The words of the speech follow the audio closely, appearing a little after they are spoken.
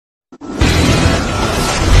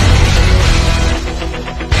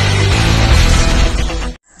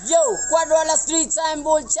Wala three-time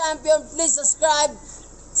world champion. Please subscribe.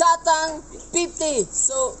 Satang 50.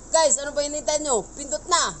 So, guys, ano pa hinintay nyo? Pindot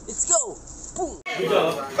na. Let's go. Boom.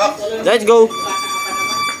 Let's go.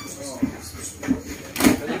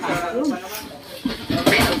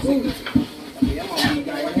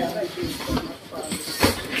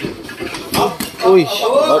 Uy,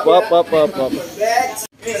 up.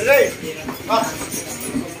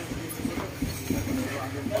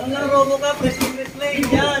 Ano lang Robocup, wrestling.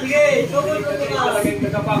 Yan, sige. Double Robocup.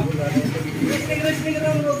 Wrestling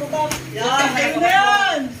ng Robocup. Yan, ayun na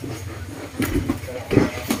yan.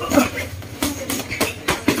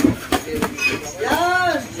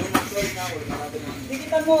 Yan.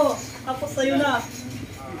 Dikitan mo. Tapos sa'yo na.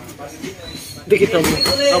 Dikitan mo.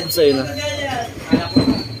 Tapos sa'yo na.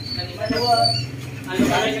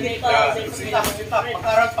 Sitap.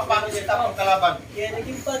 Pakaral pa paano sitap ang kalaban. Yan,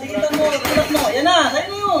 dikitan mo. Tulak mo. Yan na, sa'yo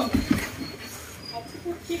na yun.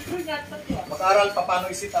 Pakaral pa paano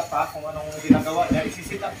isitap ha, kung anong ginagawa niya,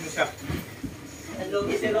 isisitap mo siya.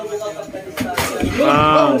 Nalogi si Robocup ang kadistasyon.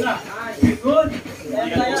 Wow. Good.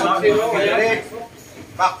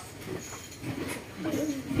 Back.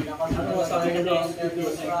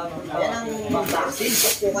 Yan ang vaccine,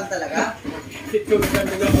 sukukan talaga.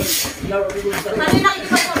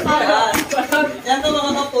 Yan ang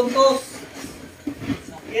mga kapuntos.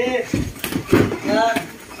 Yes. Yan.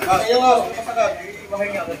 Ayaw nga, kapagad,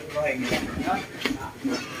 ibahinga.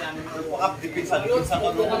 Robocup, dipinsa.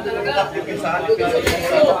 Robocup, dipinsa.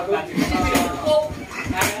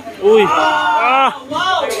 Uy.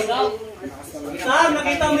 Wow! Sam,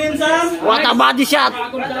 nakita mo yun, Sam? What a body shot.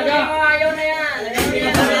 Ayaw na yan.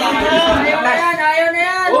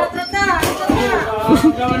 Matrat na.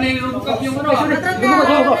 Gawa na yung Robocup yung ano.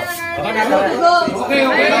 Okay.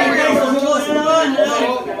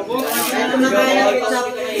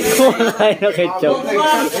 Kulay na ketchup.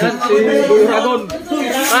 Yan si Oragon.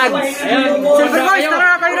 Ad. Ayan. Silver boys,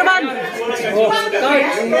 tara kayo naman.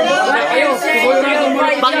 Ayo, si Oragon.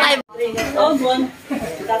 Bangay.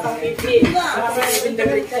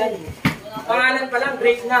 Pangalan pa lang,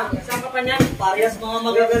 break na. Saan ka pa niyan? Parehas mga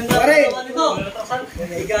magaganda pa nito.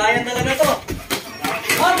 Higayan talaga to.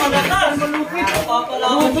 Maganda. Malupit.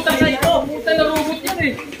 Robot ang ito. Puta na robot yan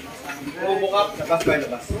eh. Robocup, labas ba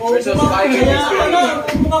labas? Robocup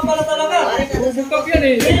pala talaga. Robocup yan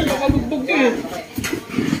eh. Nakabugbog din eh.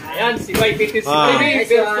 Ayan, si Bay Pitis.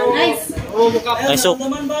 Nice. Robocup. Nice hook.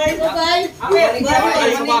 Naman ba? Okay.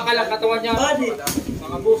 Ay, sumakal ang katawan niya. Body.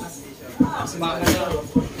 Mga boss. Sumakal niya.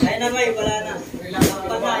 Ay na bay, wala na.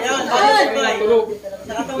 Yan, body bay.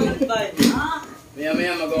 Sa katawan ulit bay.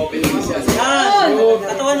 Maya mag-open yung siya. Yan,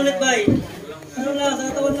 katawan ulit bay. Ano lang, sa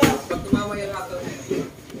katawan lang.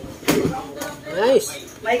 Nice.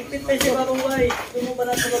 Maikpit pa siya bagong bay. Tumo pa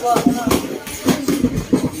na sa baba.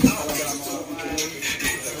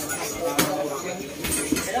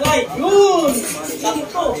 Yan na bay. Yun!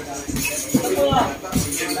 Sakto. Sakto lang.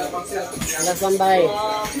 Alas bambay.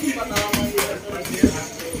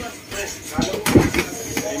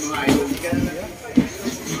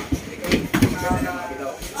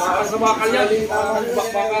 Bakal sa bakal yan.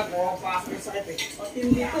 Bakbakan.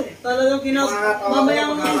 Hindi to. Talagang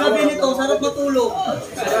mamayang gabi nito, sarap matulog.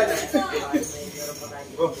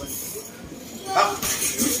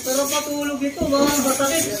 Sarap matulog ito, mga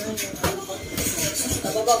batakit.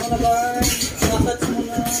 Nababa ko na ba? Massage mo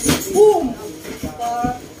na. Boom!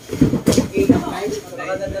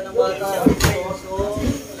 Napakaganda ng bata.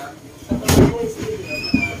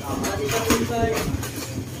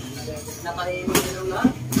 Napakaimin nyo na.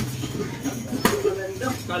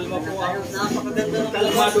 Kalma po ang Napakaganda ng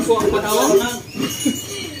kalmado po ang panahon.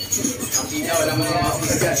 Wala mo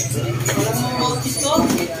mga dyan. Walang mga mouthpiece ko?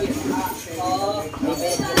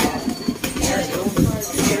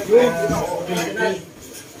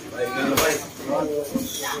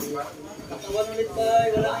 Katawan ulit ba?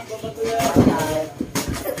 Wala kang pamatuyan.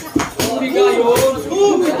 Hindi kayo.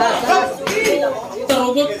 Ito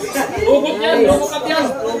robot. Robot yan. Robocup yan.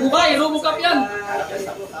 Bay, Robocup yan.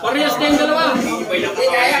 Parehas na yung dalawa.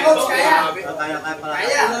 Kaya coach, kaya.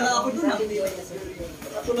 Kaya. Tulala ako dun ah.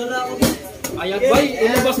 Tulala ako dun. Ayan, Bay.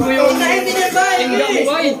 Ilabas mo yung tingga mo,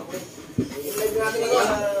 Bay.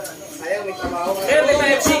 Sayang may trabaho. May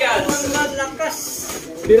pa-FC-gas. Lakas.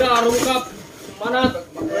 Bira, Robocup. Manat.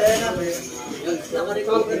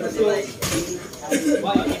 Nakarecover na si Bay.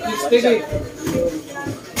 Steady.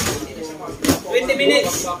 20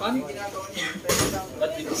 minutes. Bakbakan.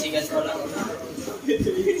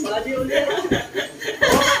 Body ulit.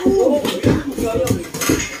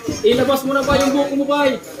 Ilabas mo na ba yung buko mo,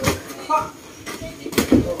 Bay?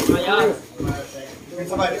 Ayan.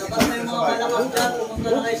 Sabay. Basta yung mga malakas dyan, pumunta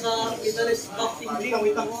na kayo sa Italy's Boxing League.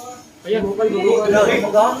 Ayan.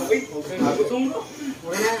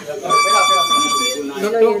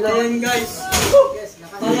 Ayan guys.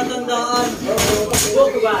 Palatandaan.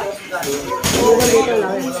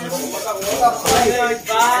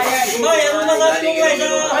 Bay, ano masabi mo guys sa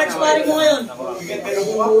hard sparring mo ngayon?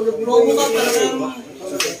 Robocup talagang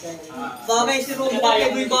bagay si Robocup kay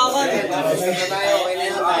Boy Bakal.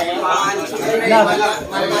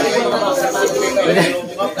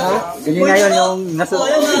 Ganyan nga yun yung nasunto ko.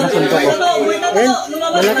 Ayun,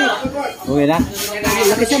 malaki. Uwi na?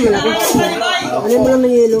 Laki siya, malaki. Ano mo lang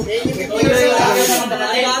ng yelo?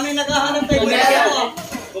 Kami naghahanap kay Boy Bakal.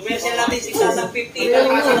 Commercial natin 650.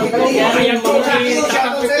 Ayan, mga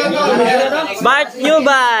Bart New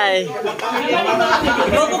Buy!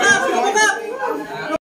 Robocup!